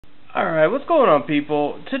Alright, what's going on,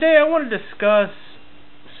 people? Today I want to discuss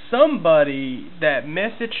somebody that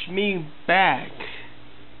messaged me back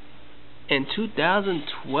in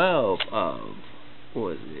 2012 of, what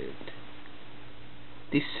was it?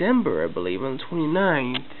 December, I believe, on the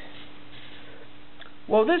 29th.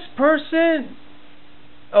 Well, this person,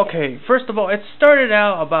 okay, first of all, it started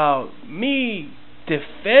out about me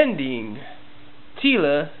defending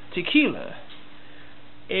Tila Tequila.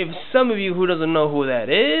 If some of you who doesn't know who that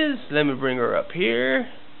is, let me bring her up here.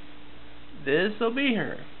 This'll be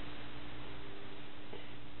her.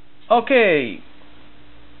 Okay,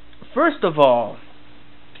 first of all,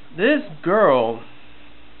 this girl,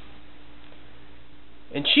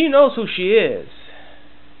 and she knows who she is,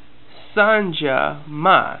 Sanja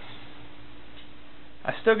Mas.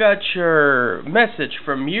 I still got your message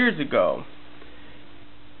from years ago.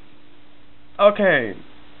 Okay,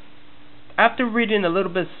 after reading a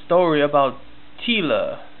little bit story about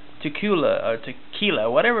Tila Tequila,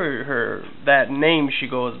 whatever that name she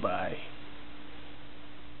goes by,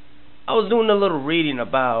 I was doing a little reading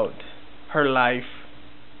about her life,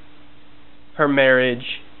 her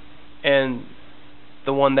marriage, and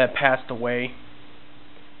the one that passed away.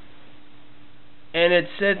 And it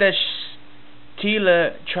said that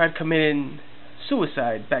Tila tried committing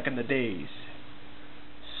suicide back in the days.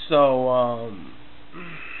 So,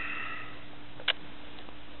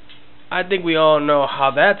 I think we all know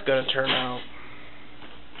how that's gonna turn out.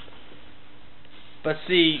 But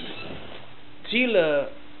see, Tila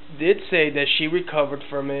did say that she recovered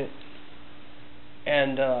from it,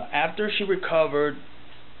 and after she recovered,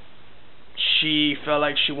 she felt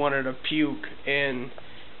like she wanted to puke, and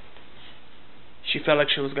she felt like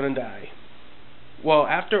she was gonna die. Well,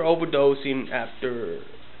 after overdosing, after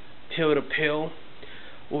pill to pill,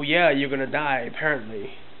 well, yeah, you're gonna die,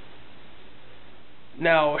 apparently.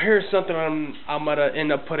 Now, here's something I'm gonna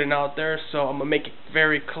end up putting out there, so I'm gonna make it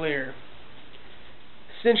very clear.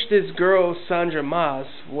 Since this girl, Sanja Mas,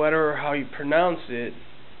 whatever how you pronounce it,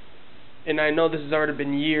 and I know this has already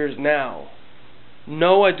been years now,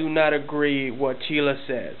 no, I do not agree what Tila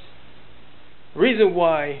says. Reason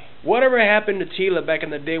why, whatever happened to Tila back in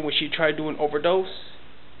the day when she tried doing overdose,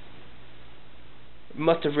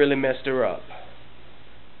 must have really messed her up.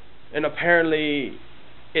 And apparently,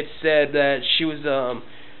 it said that she was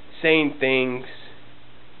saying things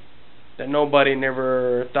that nobody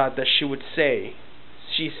never thought that she would say.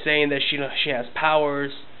 She's saying that she has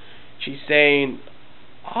powers. She's saying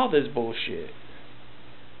all this bullshit.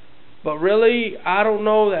 But really, I don't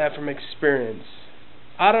know that from experience.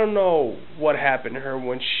 I don't know what happened to her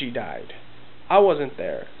when she died. I wasn't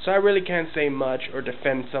there, so I really can't say much or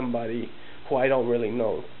defend somebody who I don't really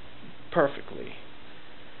know perfectly.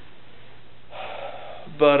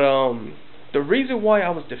 But the reason why I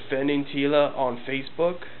was defending Tila on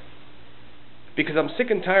Facebook, because I'm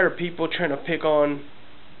sick and tired of people trying to pick on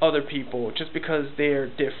other people just because they're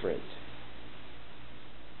different.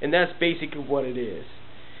 And that's basically what it is.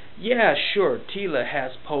 Yeah, sure, Tila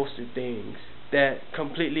has posted things that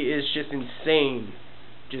completely is just insane,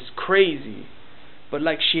 just crazy. But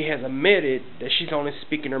like she has admitted that she's only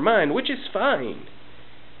speaking her mind, which is fine.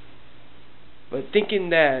 But thinking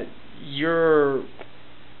that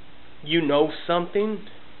you know something,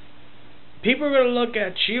 people are going to look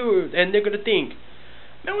at you and they're going to think,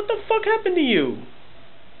 man, what the fuck happened to you?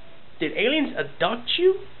 Did aliens abduct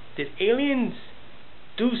you? Did aliens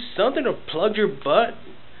do something or plug your butt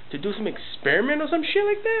to do some experiment or some shit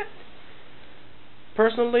like that?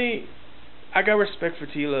 Personally, I got respect for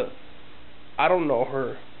Tila. I don't know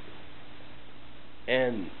her,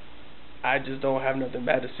 and I just don't have nothing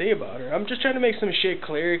bad to say about her. I'm just trying to make some shit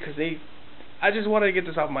clear because I just wanted to get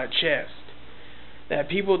this off my chest. That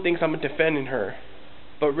people think I'm defending her,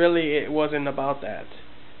 but really it wasn't about that.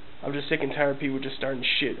 I'm just sick and tired of people just starting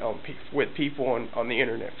shit on with people on the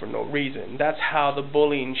internet for no reason. That's how the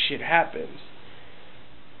bullying shit happens.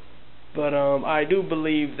 But I do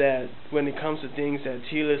believe that when it comes to things that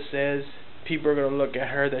Tila says, people are going to look at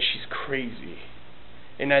her that she's crazy.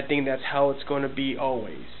 And I think that's how it's going to be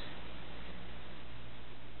always.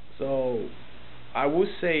 So, I will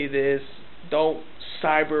say this, don't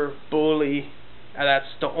cyber bully. And that's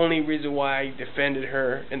the only reason why I defended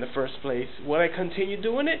her in the first place. Will I continue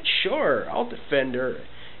doing it? Sure, I'll defend her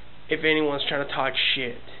if anyone's trying to talk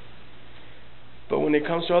shit. But when it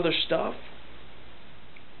comes to other stuff,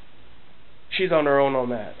 she's on her own on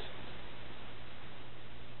that.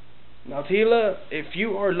 Now Tila, if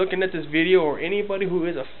you are looking at this video, or anybody who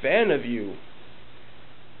is a fan of you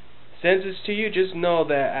sends this to you, just know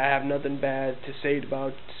that I have nothing bad to say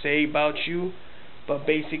about you, but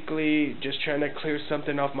basically just trying to clear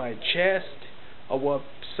something off my chest of what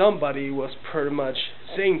somebody was pretty much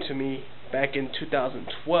saying to me back in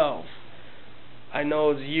 2012. I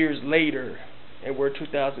know it's years later, and we're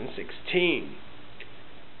 2016,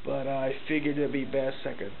 but I figured it'd be best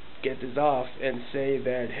I could get this off and say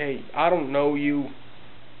that, hey, I don't know you,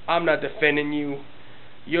 I'm not defending you,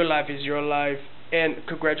 your life is your life, and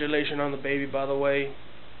congratulations on the baby, by the way.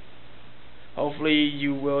 Hopefully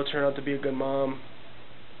you will turn out to be a good mom.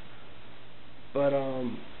 But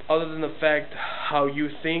other than the fact how you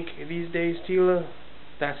think these days, Tila,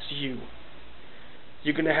 that's you.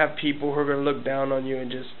 You're gonna have people who are gonna look down on you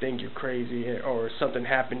and just think you're crazy, or something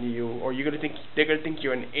happened to you, or they're gonna think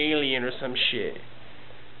you're an alien or some shit.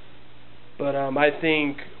 But I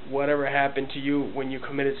think whatever happened to you when you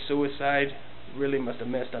committed suicide really must have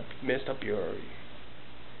messed up your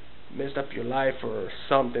life or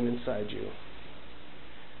something inside you.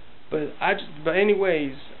 But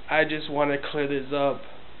anyways, I just want to clear this up,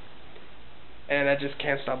 and I just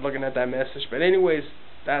can't stop looking at that message. But anyways,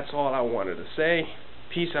 that's all I wanted to say.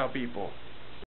 Peace out, people.